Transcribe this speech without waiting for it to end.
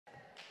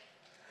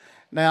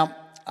Now,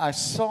 I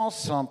saw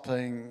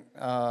something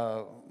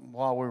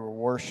while we were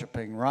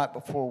worshiping right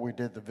before we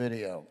did the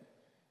video.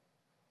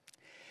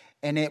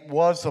 And it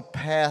was a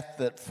path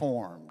that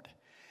formed.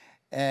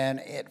 And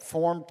it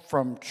formed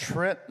from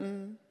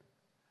Trenton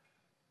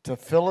to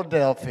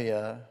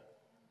Philadelphia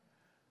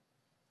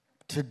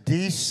to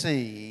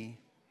D.C.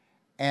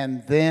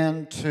 and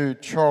then to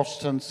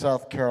Charleston,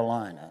 South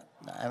Carolina.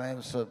 I mean, it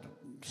was a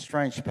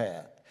strange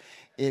path.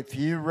 If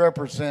you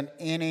represent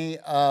any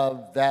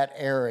of that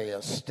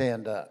area,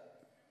 stand up.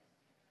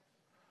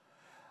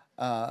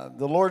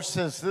 The Lord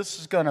says this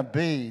is going to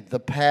be the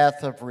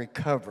path of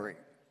recovery.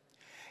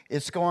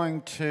 It's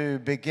going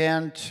to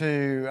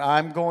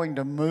I'm going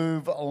to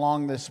move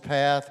along this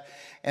path,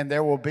 and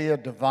there will be a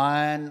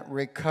divine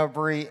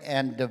recovery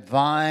and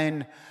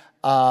divine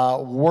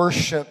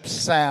worship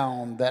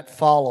sound that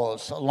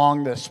follows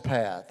along this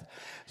path.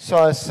 So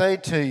I say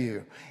to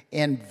you,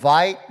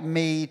 invite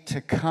me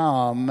to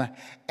come,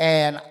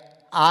 and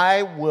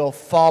I will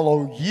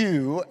follow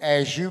you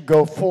as you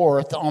go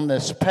forth on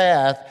this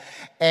path.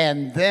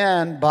 And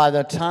then by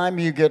the time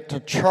you get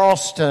to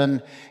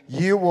Charleston,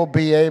 you will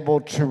be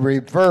able to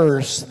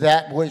reverse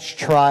that which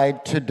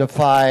tried to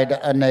divide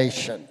a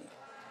nation.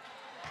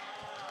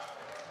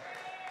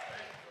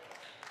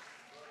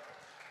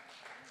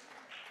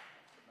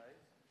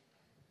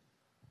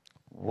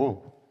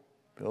 Whoa,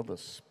 feel the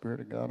Spirit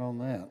of God on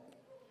that.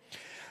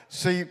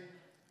 See,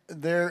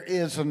 there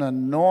is an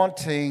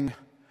anointing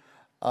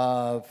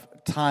of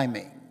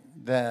timing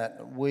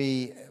that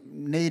we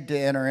need to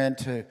enter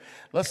into.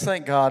 Let's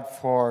thank God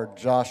for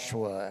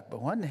Joshua.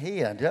 But wasn't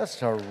he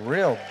just a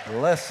real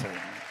blessing?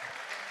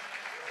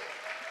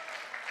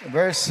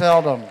 Very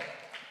seldom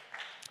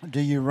do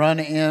you run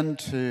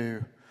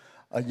into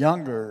a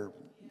younger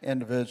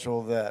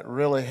individual that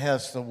really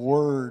has the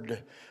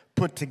word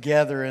put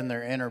together in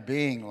their inner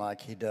being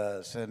like he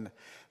does. And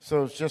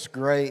so it's just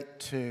great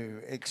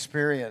to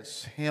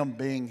experience him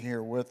being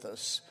here with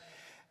us.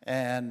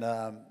 And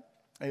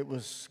it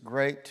was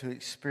great to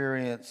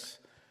experience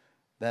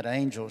that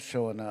angel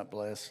showing up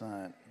last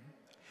night.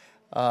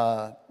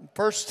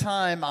 First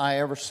time I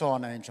ever saw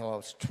an angel, I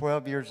was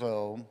 12 years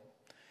old.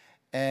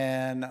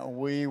 And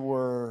we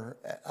were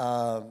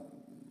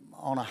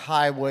on a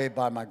highway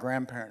by my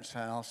grandparents'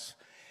 house.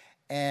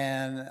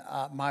 And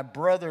my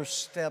brother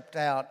stepped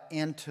out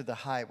into the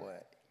highway.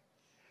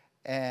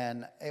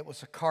 And it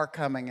was a car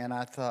coming, and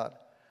I thought,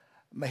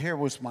 here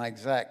was my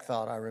exact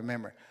thought, I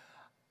remember.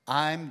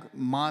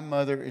 My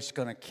mother is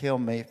going to kill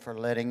me for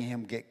letting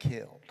him get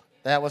killed.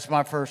 That was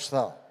my first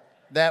thought.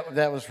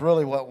 That was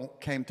really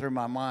what came through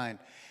my mind.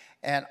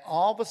 And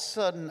all of a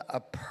sudden, a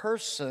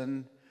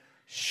person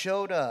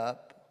showed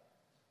up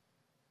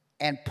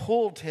and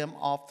pulled him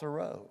off the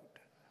road.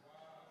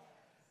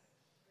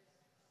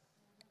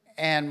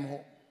 And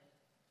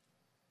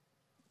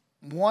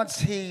once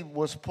he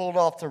was pulled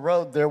off the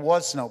road, there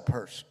was no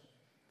person.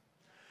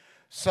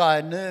 So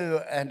I knew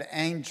an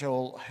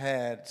angel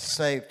had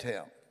saved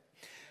him.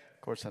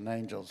 Of course, an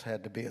angel's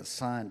had to be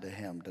assigned to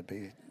him to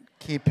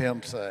keep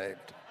him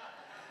saved.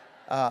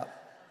 But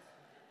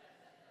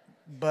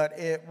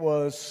it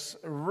was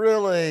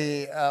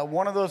really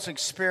one of those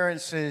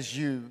experiences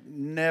you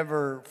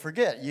never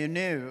forget. You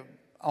knew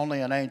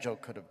only an angel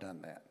could have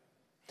done that.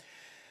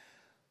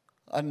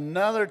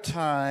 Another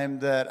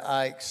time that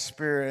I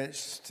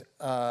experienced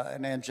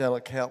an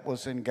angelic help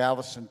was in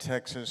Galveston,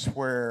 Texas,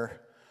 where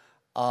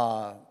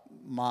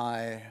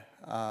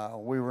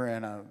we were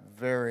in a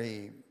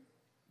very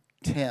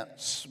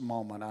tense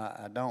moment.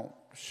 I don't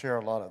share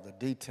a lot of the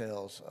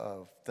details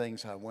of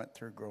things I went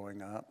through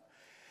growing up.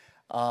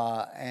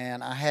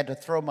 And I had to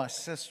throw my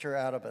sister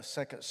out of a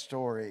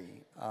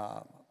second-story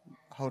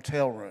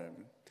hotel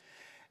room.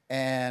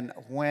 And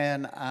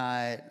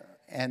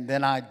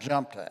then I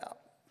jumped out,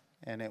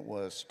 and it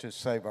was to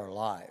save our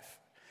life.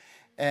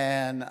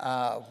 And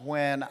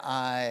when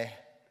I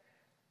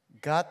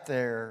got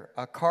there,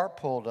 a car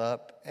pulled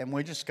up, and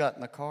we just got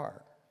in the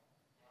car.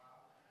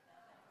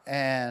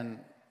 And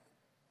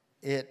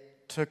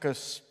it took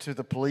us to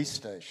the police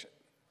station.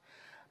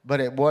 But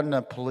it wasn't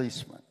a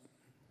policeman,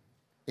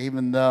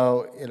 even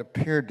though it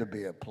appeared to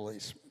be a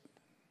policeman.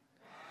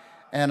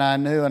 And I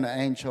knew an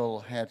angel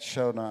had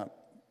shown up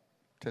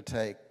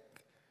to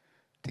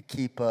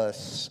keep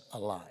us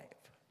alive.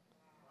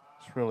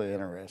 It's really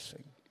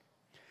interesting.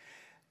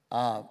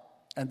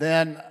 And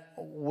then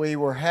we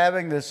were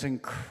having this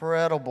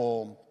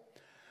incredible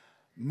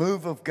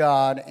move of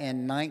God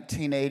in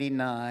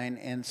 1989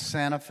 in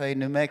Santa Fe,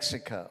 New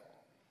Mexico.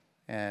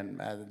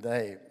 And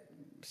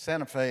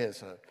Santa Fe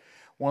is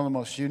one of the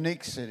most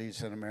unique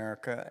cities in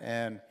America,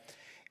 and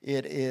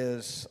it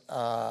is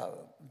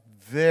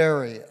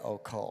very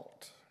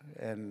occult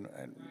and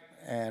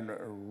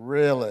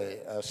really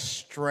a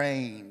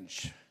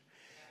strange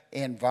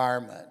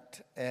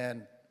environment.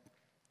 And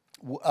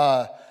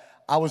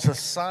I was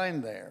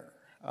assigned there.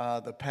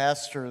 The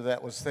pastor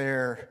that was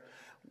there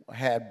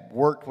had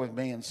worked with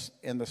me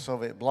in the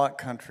Soviet bloc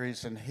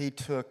countries, and he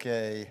took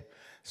a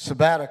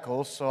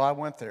sabbatical, so I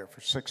went there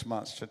for 6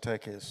 months to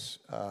take his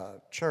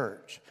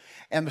church.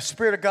 And the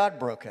Spirit of God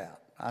broke out.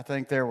 I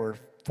think there were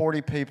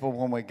 40 people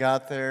when we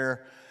got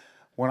there.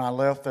 When I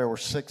left, there were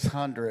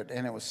 600,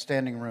 and it was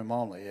standing room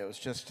only. It was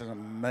just an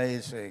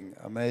amazing,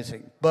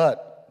 amazing.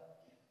 But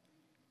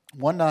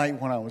one night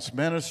when I was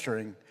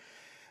ministering,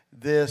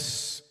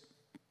 this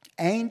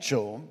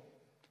angel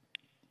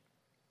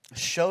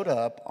showed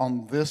up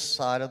on this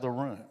side of the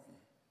room.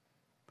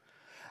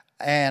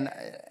 And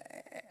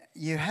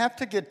you have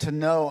to get to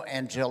know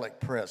angelic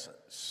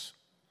presence.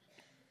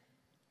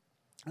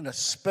 And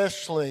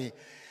especially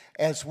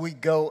as we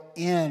go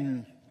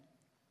in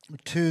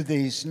to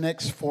these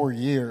next 4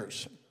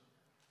 years,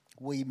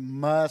 we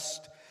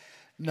must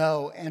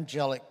know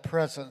angelic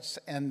presence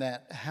and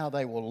that how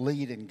they will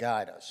lead and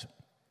guide us.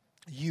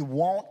 You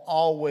won't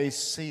always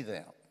see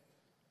them.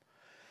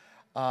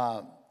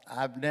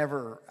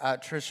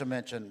 Tricia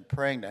mentioned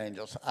praying to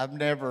angels. I've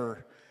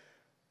never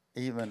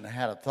even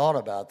had a thought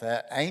about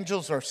that.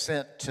 Angels are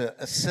sent to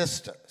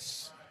assist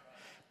us,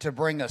 to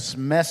bring us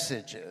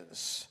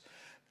messages,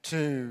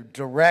 to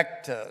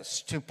direct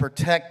us, to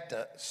protect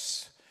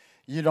us.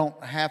 You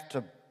don't have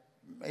to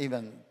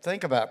even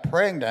think about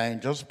praying to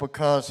angels,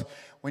 because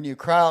when you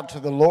cry out to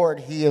the Lord,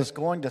 He is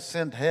going to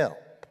send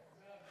help.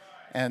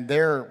 And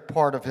they're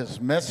part of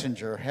His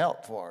messenger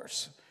help for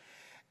us.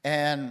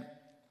 And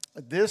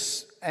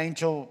this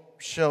angel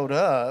showed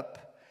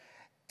up,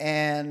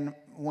 and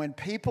when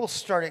people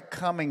started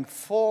coming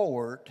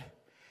forward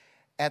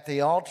at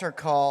the altar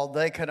call,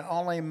 they could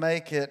only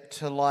make it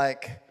to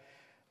like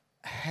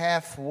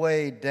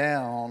halfway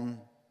down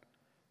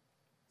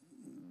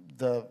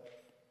the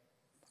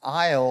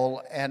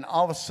aisle, and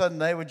all of a sudden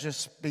they would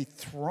just be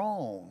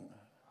thrown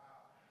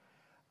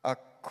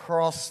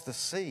across the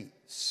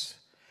seats.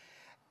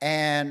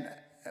 And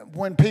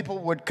when people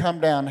would come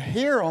down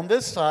here on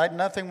this side,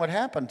 nothing would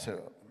happen to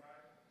them.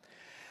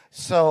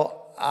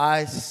 So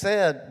I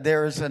said,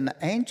 there's an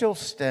angel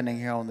standing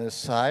here on this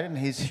side, and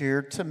he's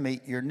here to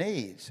meet your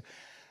needs.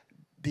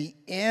 The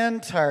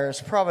entire,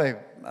 it's probably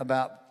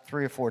about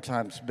 3 or 4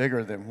 times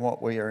bigger than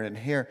what we are in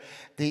here.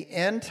 The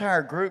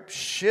entire group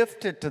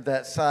shifted to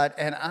that side,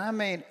 and I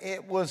mean,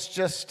 it was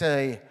just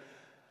a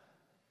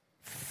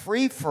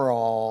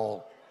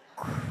free-for-all,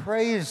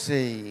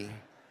 crazy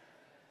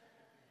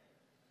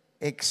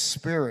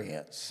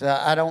experience.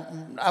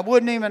 I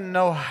wouldn't even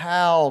know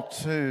how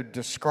to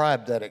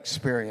describe that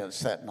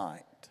experience that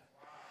night,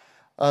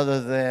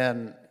 other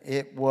than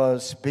it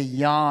was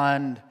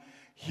beyond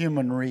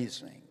human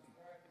reasoning.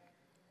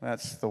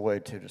 That's the way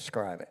to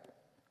describe it.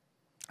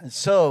 And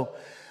so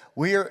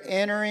we are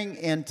entering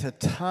into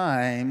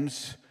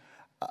times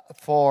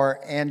for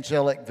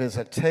angelic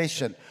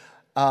visitation.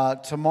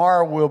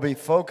 Tomorrow we'll be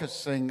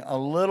focusing a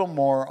little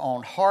more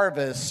on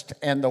harvest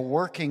and the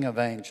working of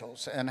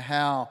angels, and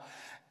how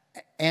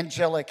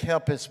angelic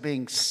help is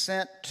being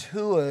sent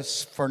to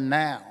us for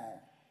now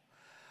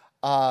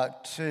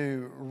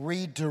to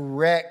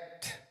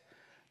redirect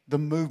the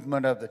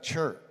movement of the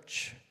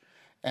church.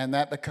 And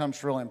that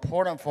becomes really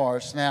important for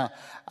us. Now,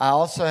 I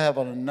also have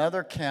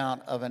another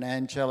count of an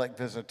angelic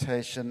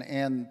visitation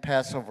in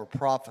Passover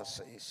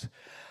prophecies,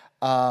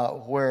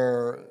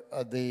 where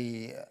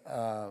the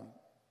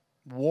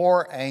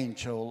war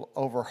angel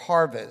over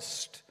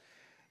harvest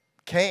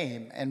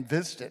came and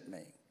visited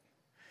me.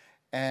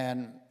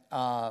 And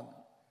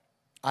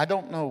I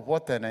don't know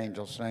what that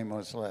angel's name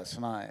was last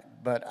night,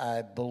 but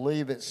I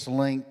believe it's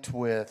linked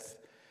with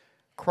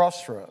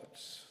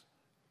Crossroads.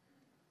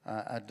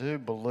 I do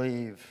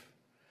believe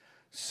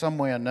some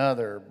way or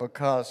another,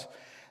 because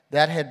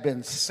that had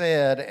been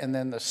said, and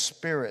then the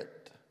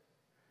Spirit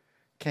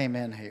came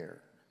in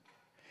here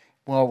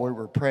while we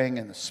were praying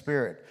in the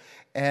Spirit.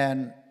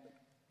 And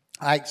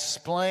I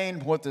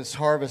explained what this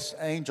harvest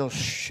angel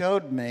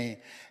showed me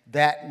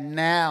that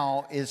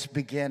now is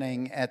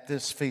beginning at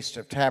this Feast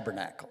of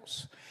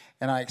Tabernacles.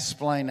 And I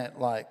explained it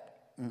like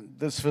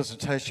this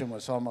visitation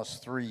was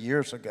almost 3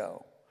 years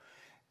ago.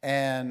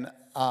 And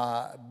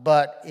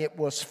but it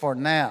was for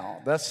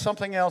now. That's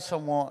something else I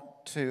want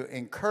to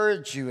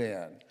encourage you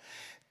in.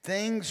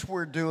 Things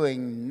we're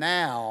doing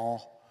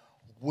now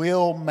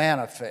will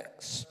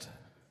manifest.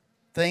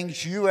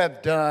 Things you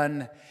have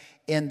done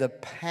in the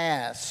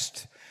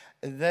past,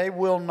 they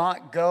will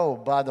not go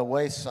by the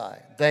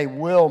wayside. They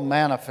will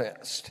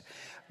manifest.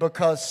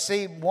 Because,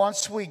 see,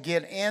 once we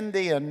get in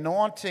the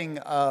anointing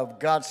of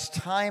God's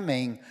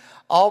timing,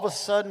 all of a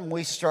sudden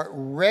we start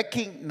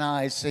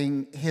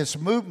recognizing His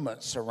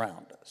movements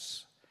around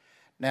us.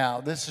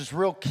 Now, this is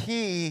real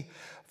key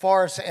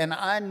for us, and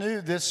I knew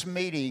this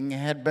meeting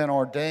had been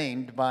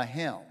ordained by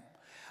Him.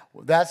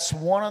 That's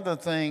one of the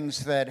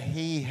things that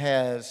He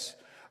has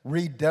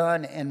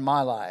redone in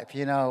my life.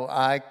 You know,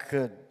 I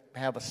could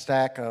have a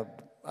stack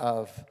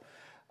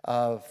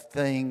of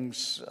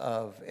things,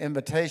 of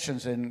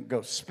invitations, and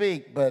go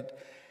speak, but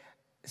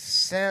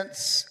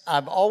since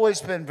I've always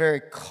been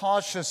very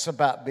cautious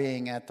about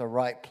being at the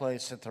right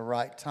place at the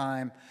right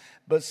time,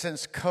 but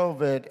since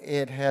COVID,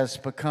 it has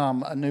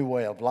become a new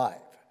way of life.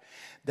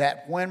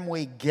 that when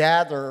we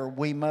gather,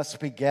 we must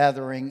be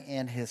gathering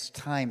in His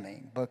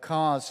timing,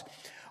 because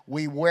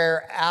we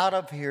wear out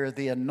of here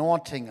the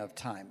anointing of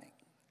timing.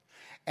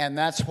 And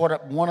that's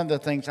one of the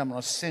things I'm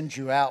going to send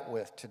you out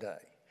with today.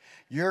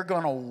 You're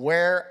going to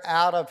wear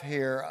out of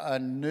here a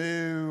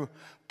new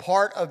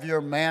part of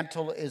your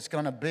mantle is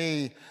going to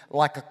be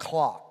like a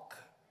clock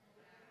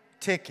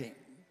ticking.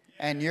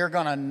 And you're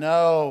going to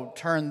know,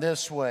 turn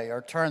this way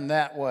or turn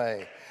that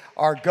way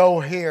or go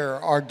here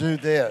or do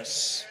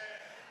this.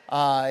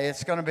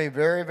 It's going to be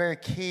very, very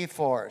key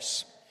for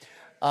us.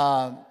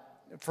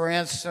 For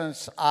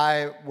instance,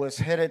 I was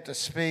headed to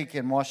speak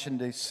in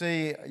Washington,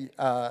 D.C.,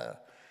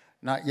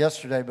 not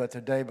yesterday, but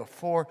the day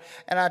before.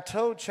 And I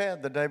told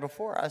Chad the day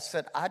before, I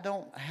said, I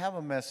don't have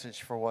a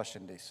message for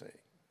Washington, D.C.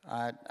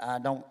 I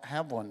don't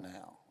have one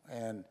now.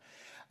 And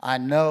I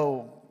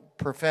know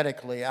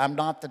prophetically, I'm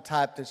not the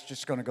type that's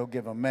just going to go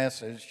give a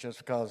message just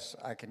because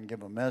I can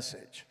give a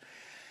message.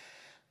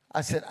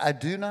 I said, I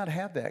do not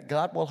have that.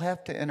 God will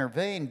have to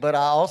intervene, but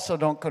I also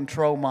don't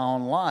control my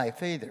own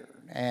life either.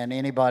 And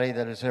anybody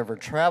that has ever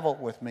traveled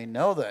with me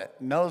knows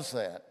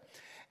that.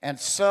 And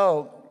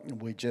so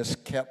we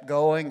just kept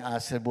going. I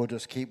said, we'll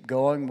just keep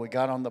going. We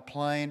got on the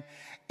plane,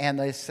 and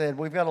they said,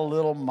 we've got a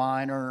little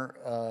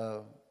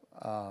minor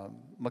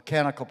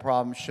mechanical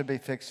problem, should be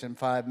fixed in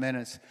 5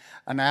 minutes.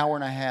 An hour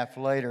and a half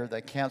later,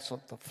 they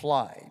canceled the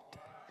flight.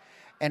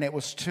 And it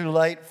was too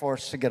late for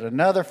us to get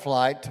another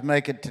flight to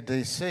make it to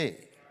D.C.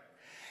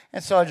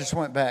 And so I just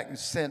went back and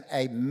sent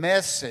a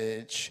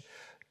message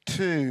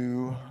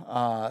to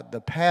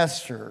the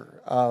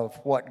pastor of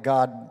what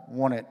God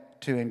wanted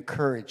to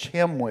encourage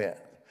him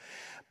with.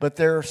 But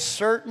there are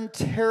certain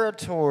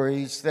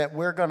territories that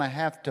we're going to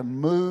have to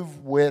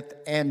move with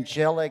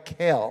angelic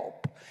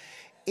help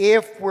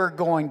if we're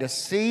going to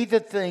see the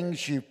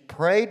things you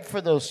prayed for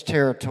those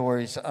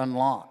territories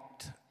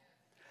unlocked.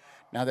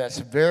 Now that's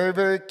very,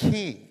 very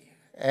key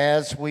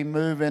as we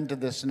move into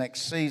this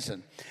next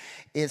season.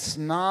 It's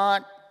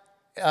not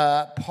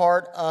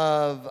part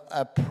of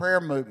a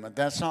prayer movement.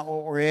 That's not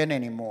what we're in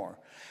anymore,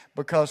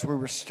 because we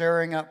were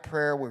stirring up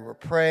prayer, we were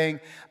praying,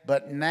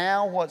 but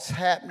now what's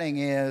happening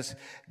is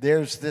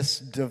there's this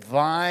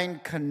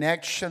divine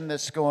connection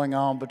that's going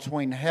on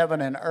between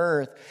heaven and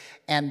earth,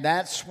 and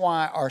that's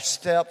why our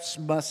steps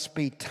must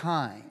be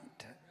timed.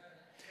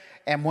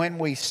 And when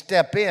we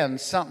step in,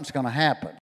 something's going to happen.